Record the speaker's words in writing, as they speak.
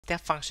step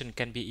function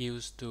can be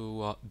used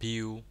to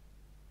build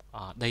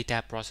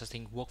data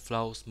processing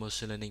workflows,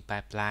 machine learning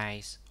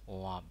pipelines,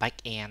 or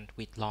backend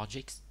with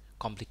logics,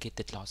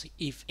 complicated logic,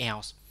 if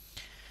else.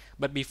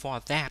 But before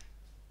that,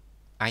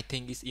 I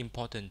think it's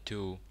important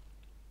to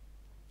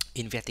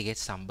investigate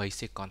some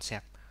basic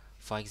concept.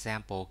 For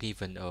example,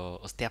 given a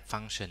step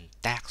function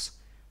task,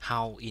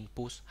 how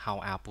input, how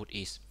output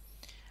is,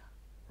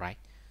 right?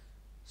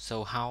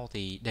 So how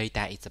the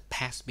data is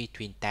passed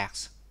between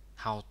tasks,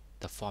 how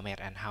the format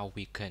and how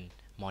we can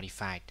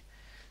modify it.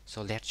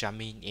 So let's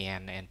jump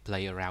in and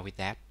play around with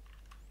that.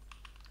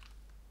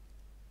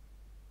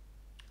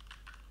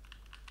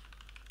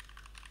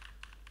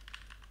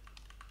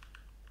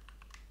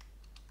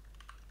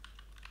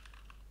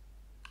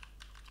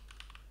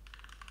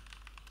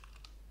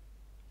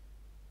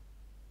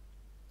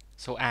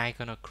 So I'm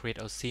gonna create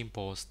a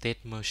simple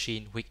state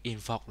machine which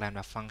invoke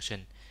lambda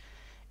function,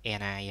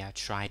 and I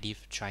try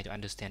to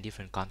understand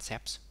different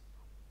concepts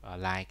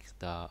like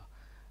the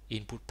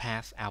input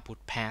path,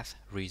 output path,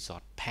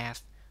 result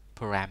path,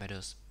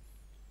 parameters.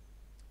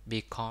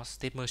 Because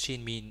state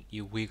machine mean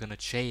we're gonna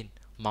chain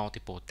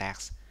multiple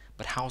tasks,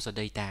 but how the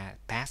data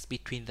pass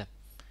between them?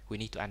 We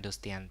need to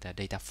understand the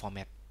data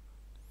format.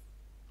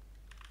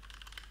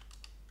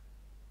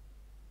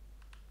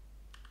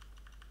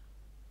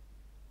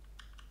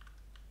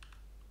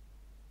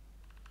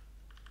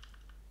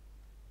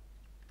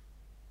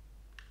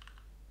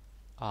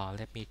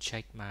 Let me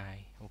check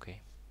my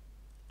okay.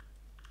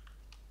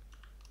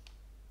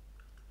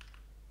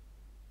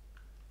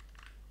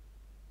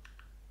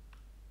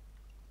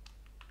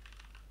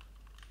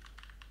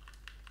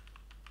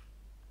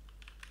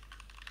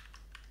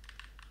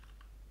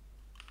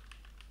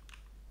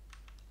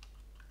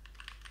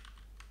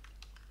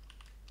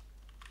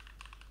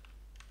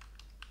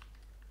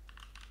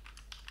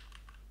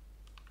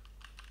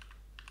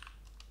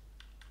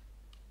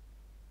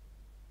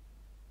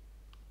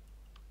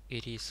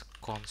 It is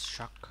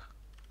construct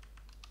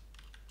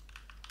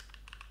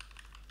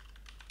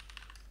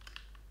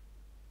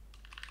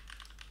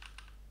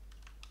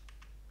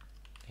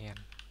and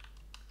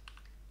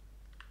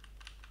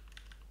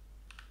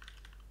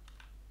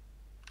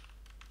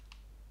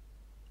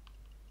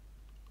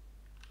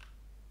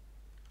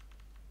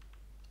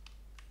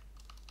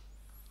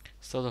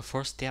so the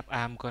first step,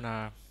 I'm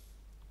gonna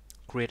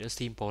create a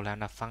simple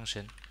lambda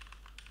function.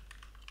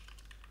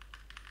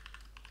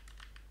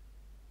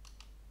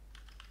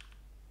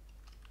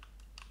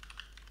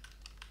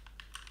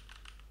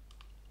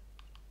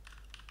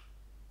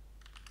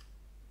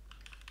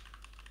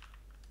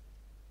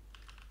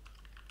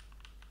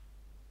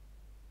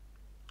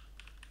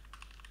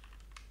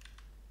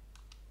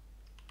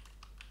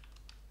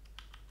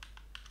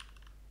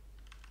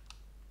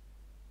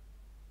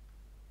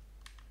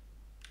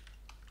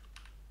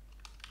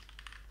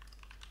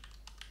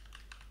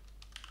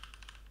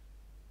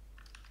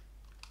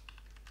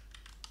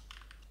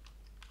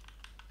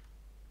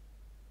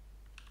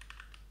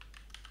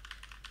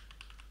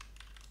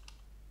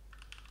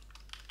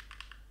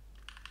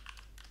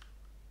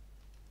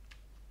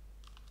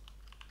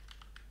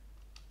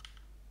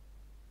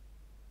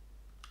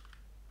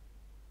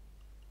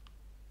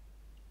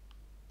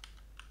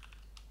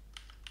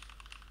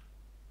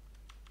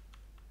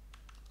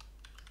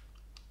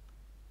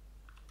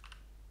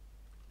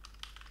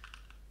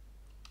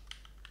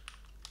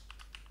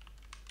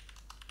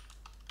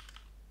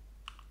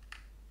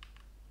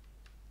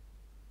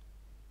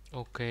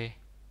 Okay,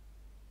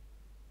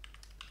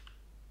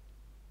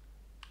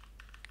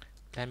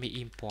 let me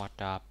import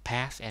the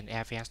path and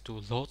areas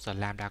to load the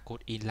lambda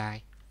code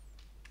inline.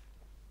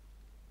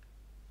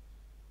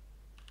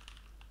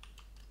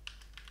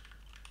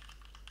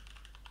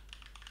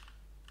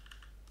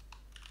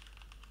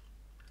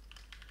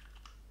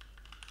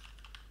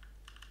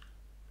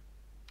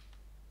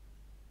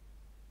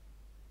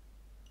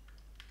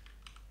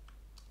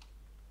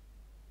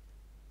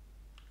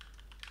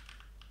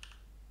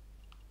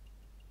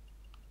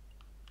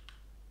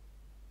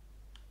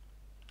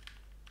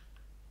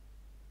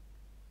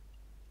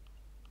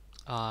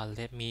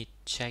 Let me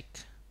check.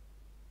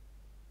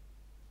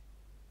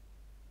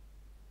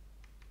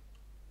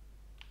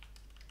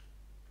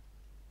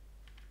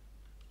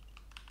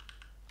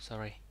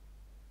 Sorry.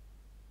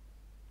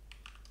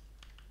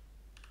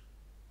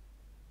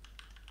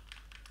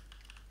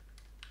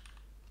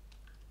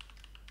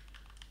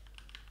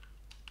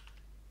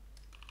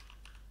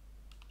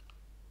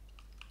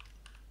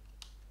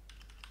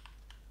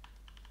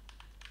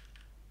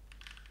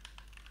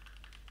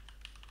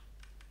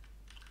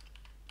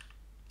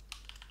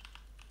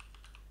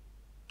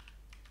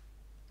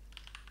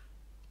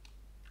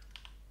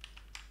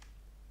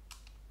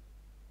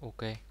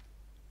 Okay,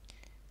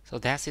 so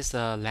that is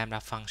the lambda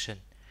function,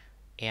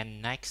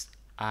 and next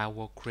I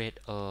will create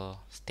a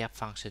step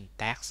function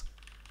task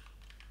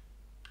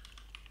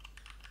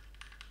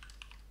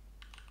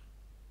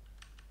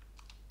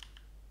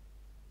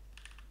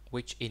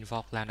which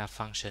invoke lambda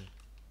function.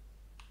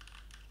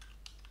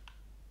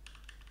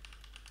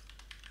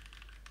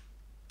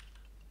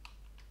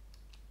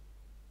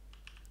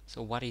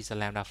 So what is a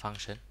lambda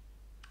function?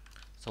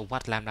 So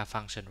what lambda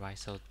function, right?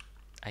 So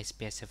I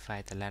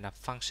specify the lambda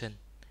function,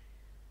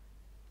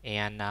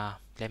 and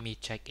let me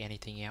check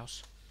anything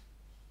else.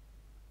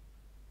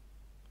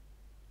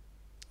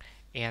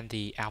 And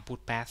the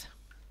output path.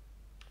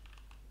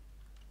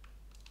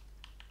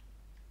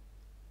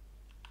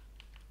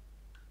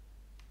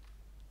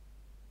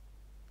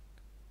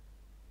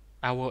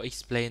 I will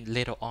explain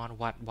later on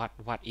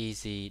what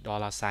is the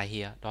dollar sign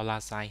here.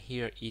 Dollar sign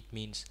here, it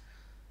means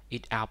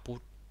it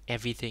output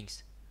everything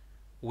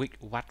with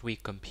what we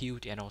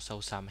compute, and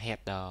also some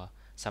header,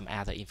 some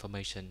other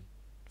information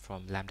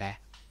from lambda.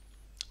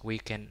 We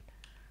can,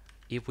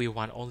 if we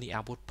want only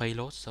output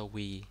payload, so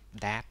we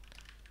that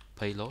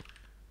payload,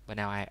 but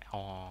now I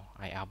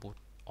output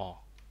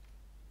all.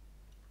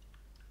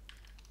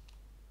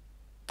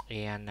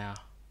 And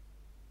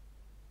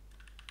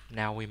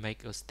now we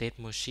make a state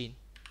machine.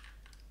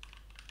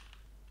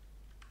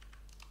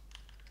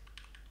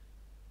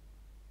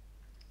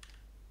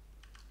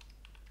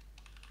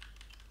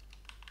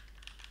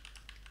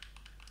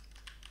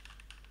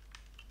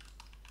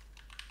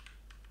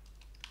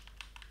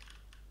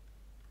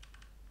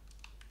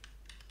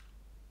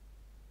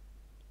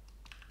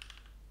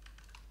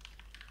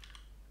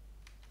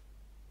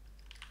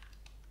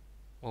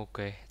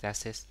 Okay,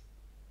 that's it.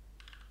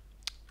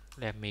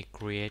 Let me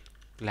create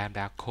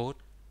lambda code.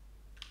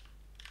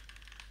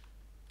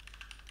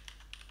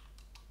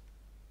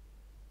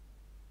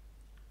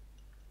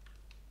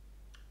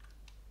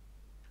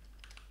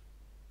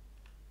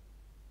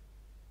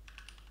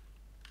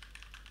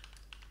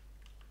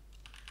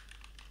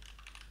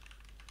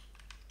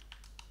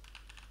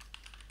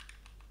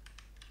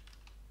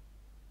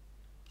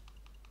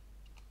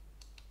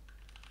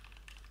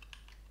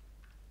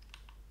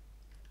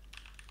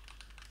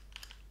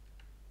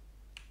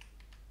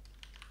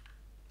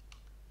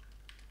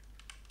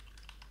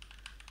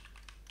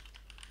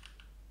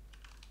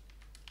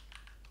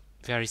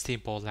 Very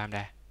simple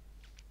lambda.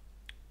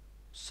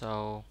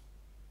 So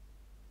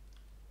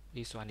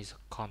this one is a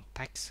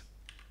context.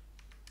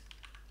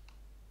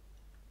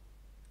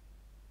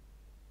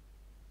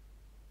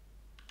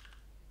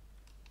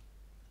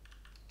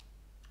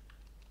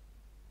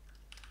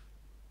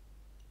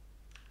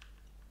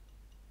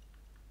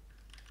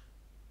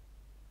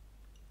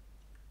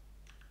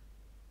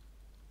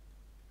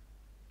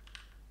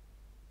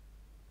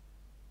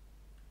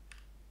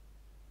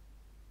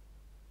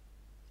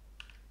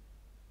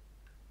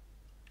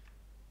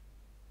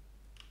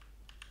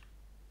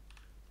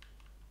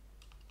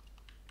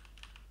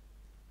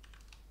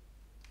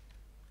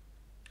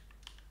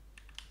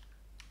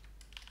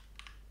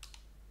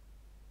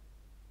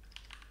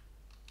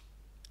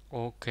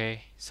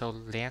 Okay, so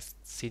let's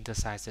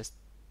synthesize it.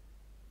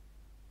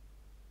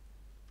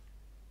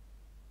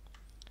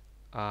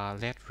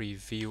 Let's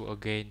review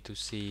again to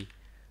see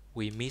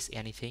we miss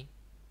anything.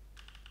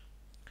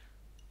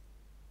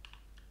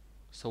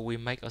 So we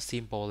make a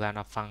simple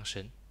lambda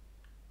function,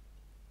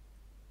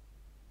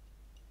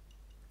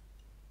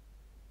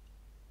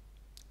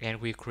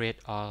 and we create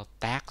a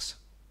tags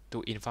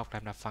to invoke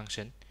lambda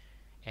function,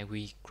 and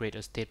we create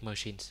a state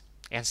machines,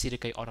 and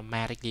CDK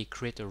automatically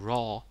create a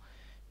role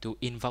to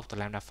invoke the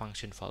lambda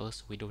function for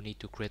us. We don't need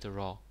to create a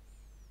role.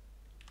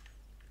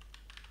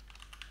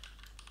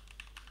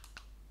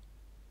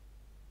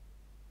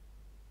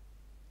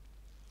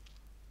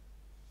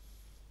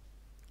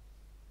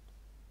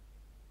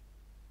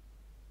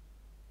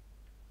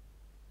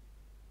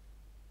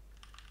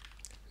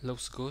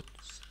 Looks good,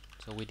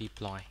 so we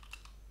deploy.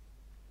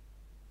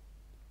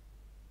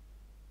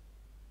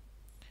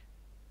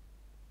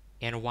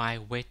 And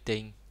while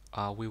waiting,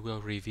 we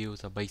will review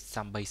the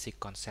some basic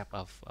concept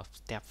of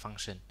step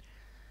function.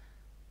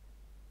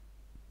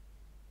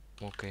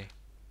 Okay.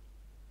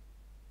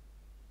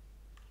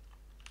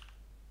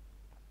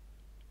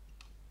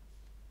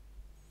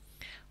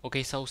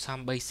 Okay, so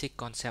some basic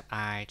concept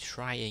I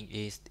trying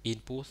is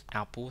input,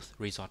 output,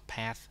 result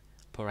path,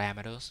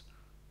 parameters.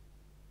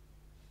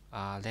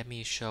 Let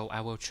me show.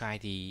 I will try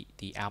the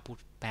output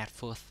path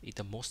first. It's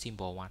the most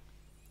simple one.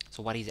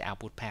 So what is the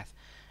output path?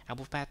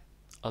 Output path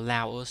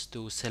allow us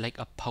to select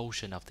a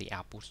portion of the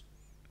output.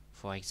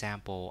 For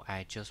example,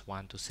 I just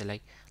want to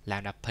select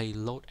lambda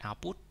payload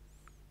output.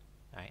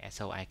 Right,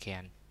 so I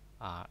can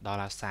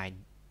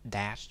 $sign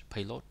dash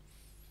payload,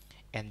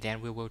 and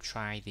then we will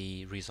try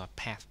the result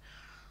path.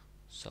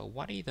 So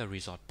what is the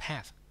result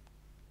path?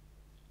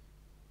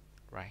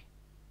 Right.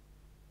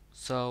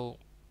 So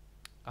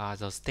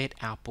the state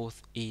output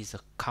is a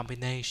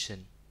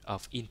combination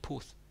of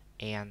input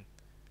and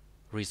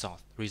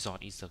result.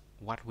 Result is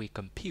what we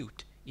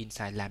compute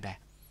inside lambda.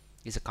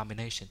 It's a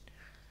combination,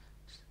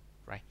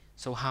 right?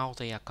 So how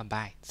they are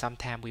combined?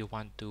 Sometimes we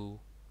want to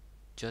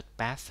just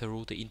pass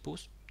through the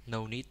input,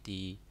 no need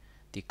the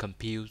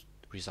compute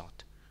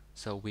result,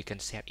 so we can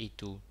set it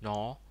to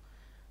null.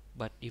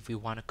 But if we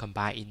want to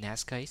combine, in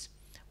that case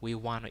we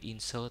want to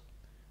insert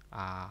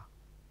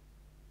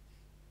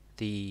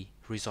the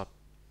result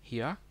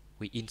here.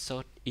 We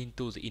insert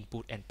into the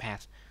input and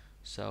path.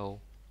 So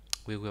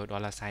we will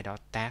 $sign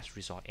dot dash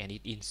result and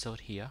it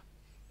insert here.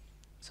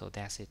 So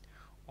that's it.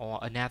 Or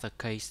another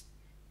case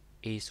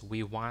is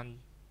we want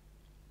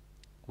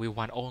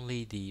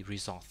only the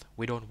result,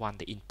 we don't want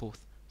the input,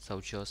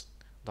 so just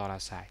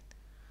 $sign.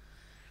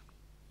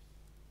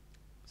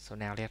 So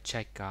now let's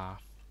check.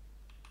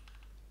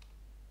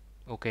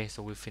 Okay,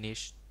 so we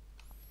finished,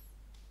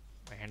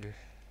 and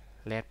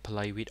let's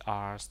play with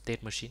our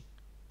state machine.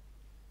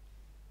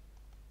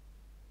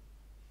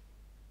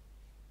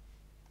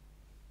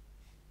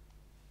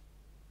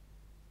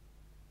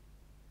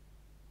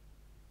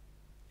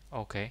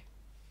 Okay,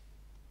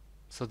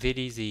 so this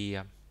is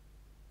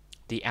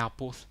the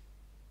output.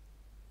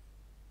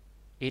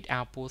 It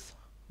outputs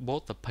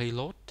both the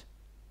payload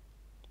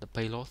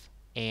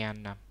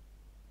and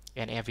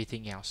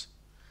everything else.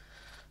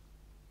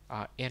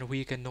 And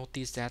we can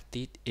notice that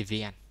the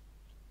event.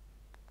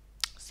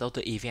 So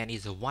the event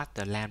is what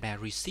the lambda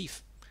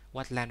receive,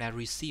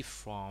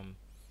 from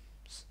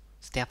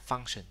step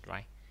function,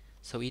 right?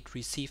 So it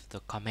receives the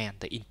command,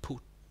 the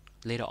input.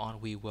 Later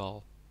on we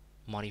will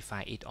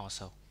modify it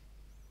also.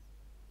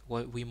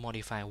 We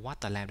modify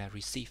what the lambda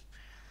receive.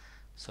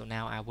 So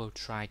now I will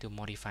try to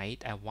modify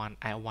it. I want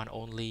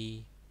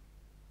only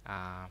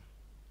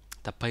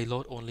the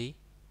payload only.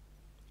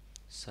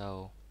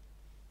 So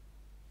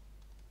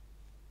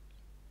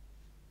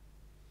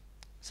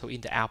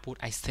in the output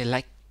I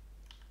select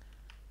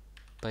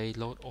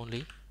payload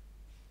only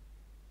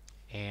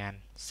and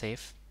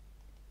save,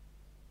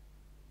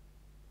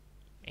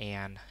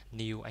 and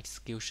new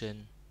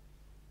execution,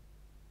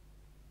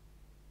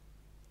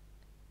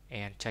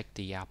 and check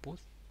the output.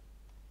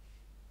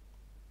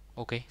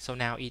 Okay, so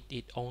now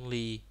it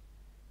only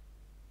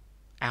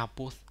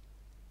output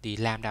the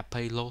lambda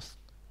payload,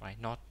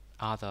 right? Not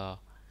other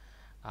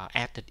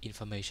added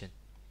information.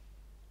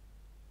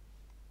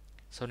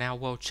 So now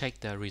we'll check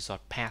the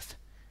result path.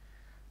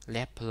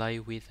 Let's play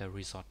with the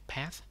result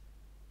path.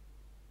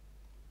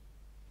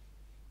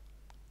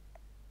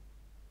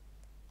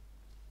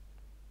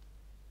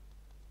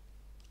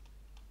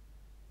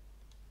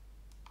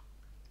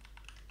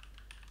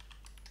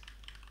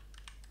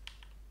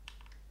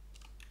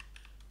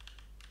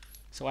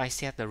 So I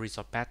set the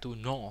result path to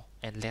null,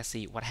 and let's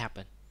see what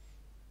happened.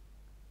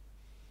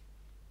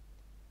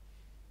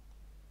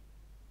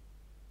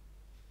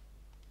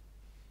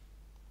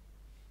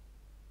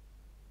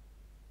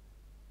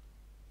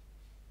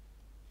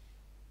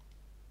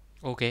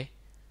 Okay,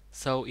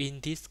 so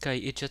in this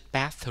case it just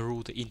pass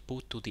through the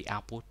input to the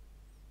output.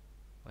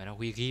 When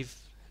we give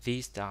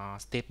this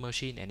state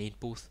machine an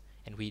input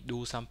and we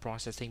do some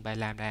processing by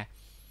lambda,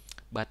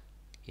 but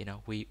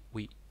we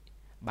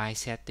by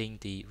setting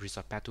the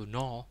result path to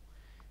null,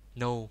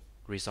 no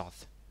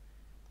result,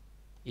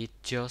 it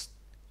just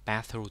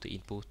pass through the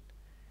input.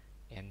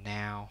 And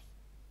now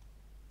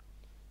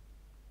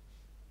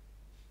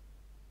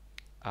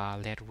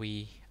let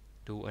we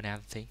do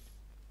another thing.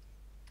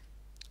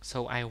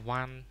 So I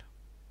want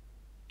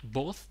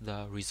both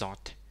the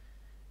result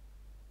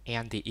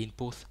and the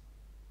input,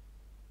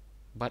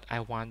 but I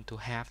want to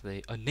have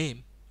a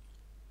name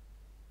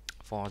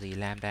for the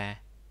lambda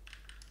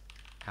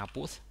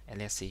output. And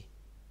let's see.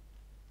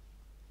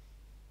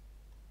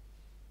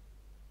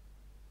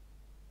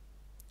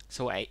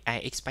 So I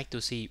expect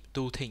to see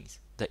two things: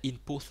 the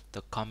input,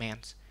 the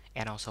commands,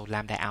 and also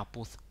lambda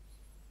output.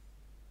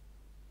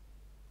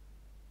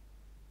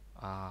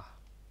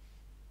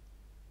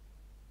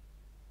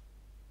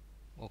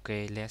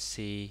 Okay, let's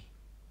see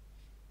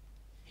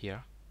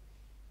here.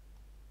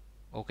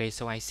 Okay,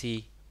 so I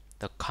see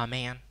the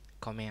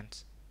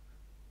commands,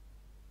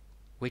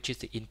 which is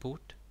the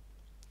input,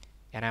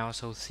 and I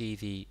also see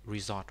the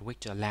result,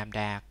 which is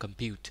lambda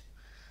compute,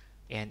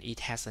 and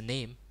it has a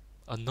name,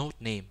 a node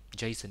name,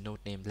 JSON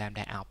node name,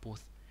 lambda output,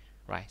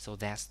 right? So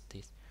that's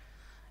this.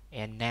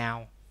 And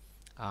now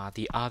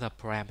the other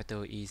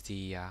parameter is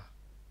the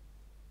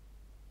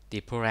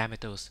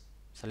parameters.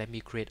 So let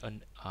me create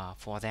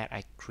for that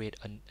I create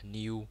a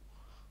new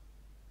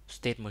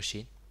state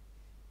machine,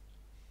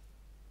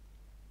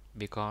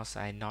 because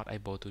I'm not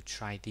able to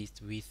try this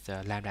with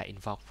lambda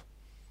involved.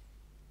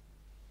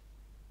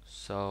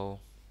 So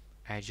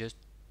I just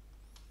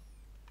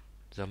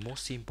the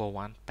most simple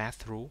one, pass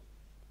through,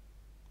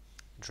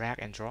 drag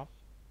and drop,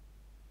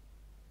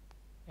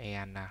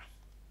 and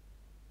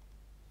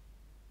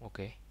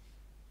okay,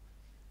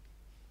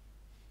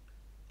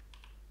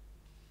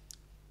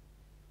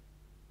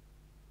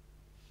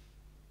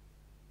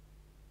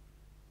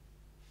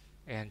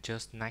 and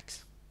just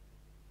next.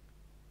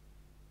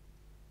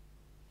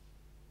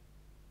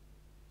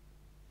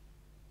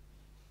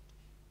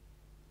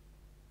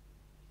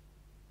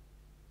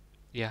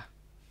 Yeah,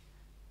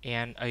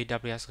 and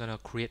AWS gonna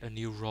create a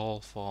new role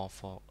for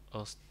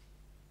us.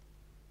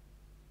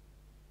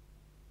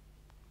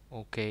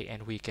 Okay,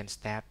 and we can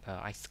start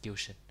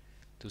execution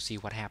to see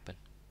what happened.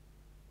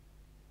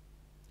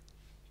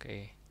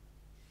 Okay,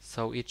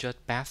 so it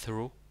just passed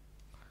through,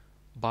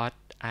 but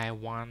I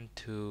want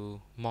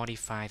to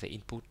modify the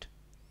input,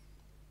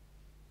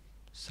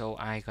 so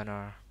I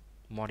gonna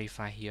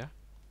modify here.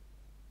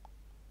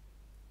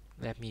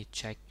 Let me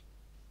check.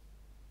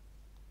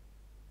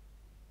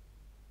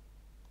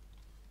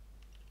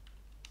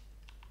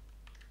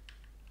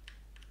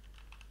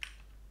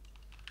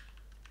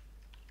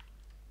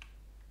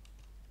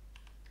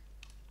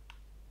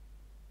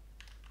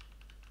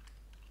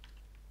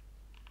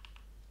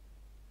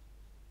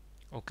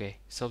 Okay,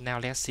 so now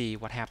let's see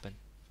what happened.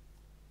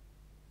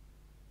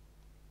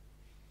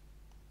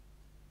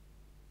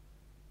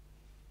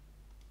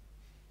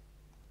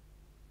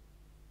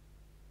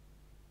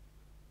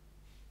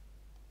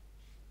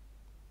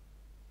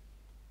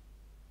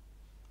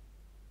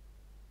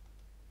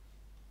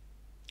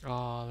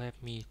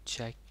 Let me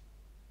check.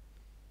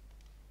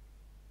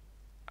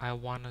 I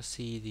wanna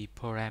see the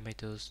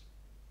parameters.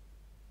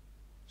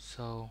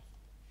 So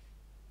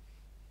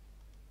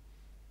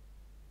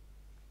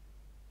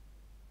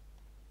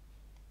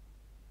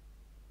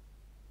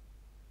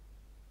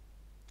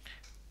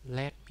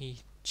let me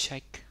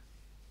check.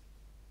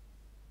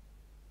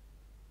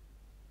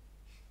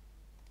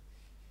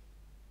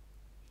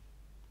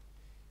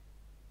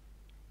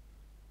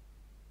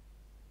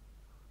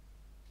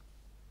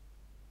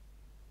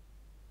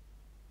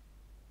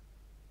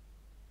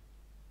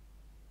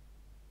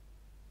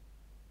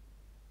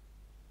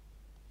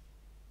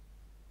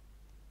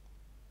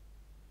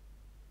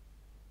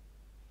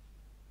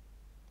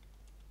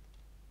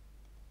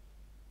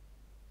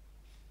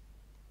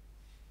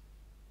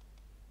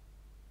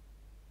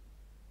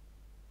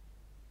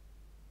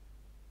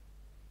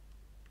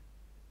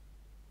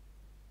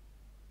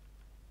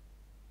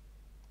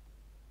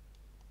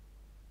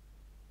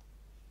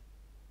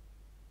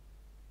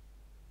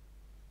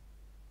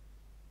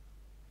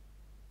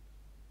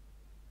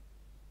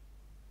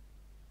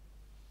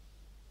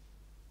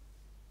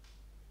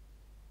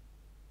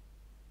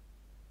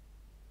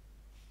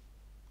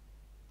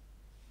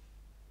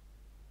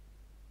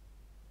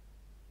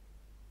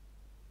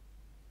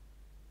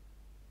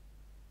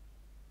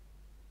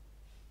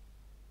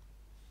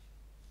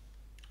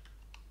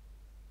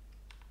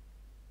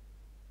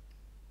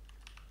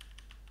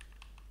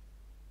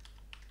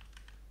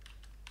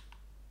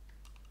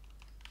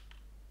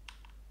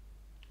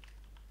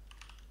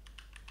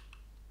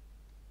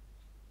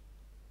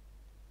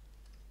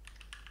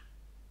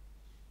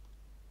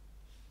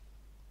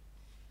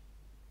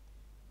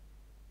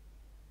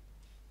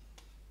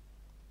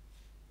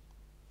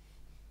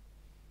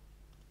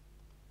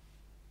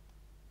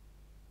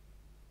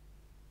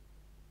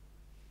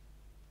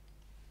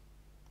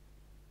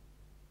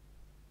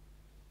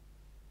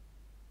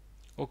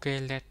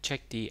 Okay, let's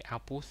check the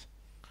output,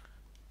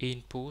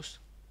 input,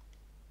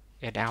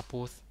 and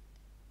output.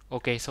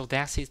 Okay, so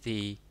that is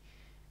the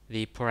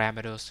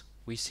parameters.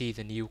 We see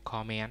the new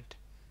comment,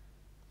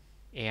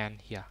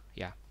 and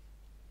yeah,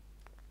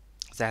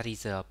 that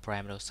is a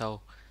parameter. So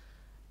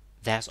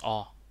that's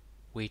all.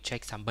 We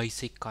check some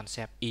basic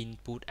concept: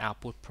 input,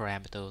 output,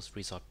 parameters,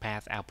 result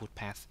path, output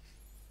path.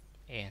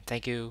 And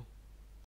thank you.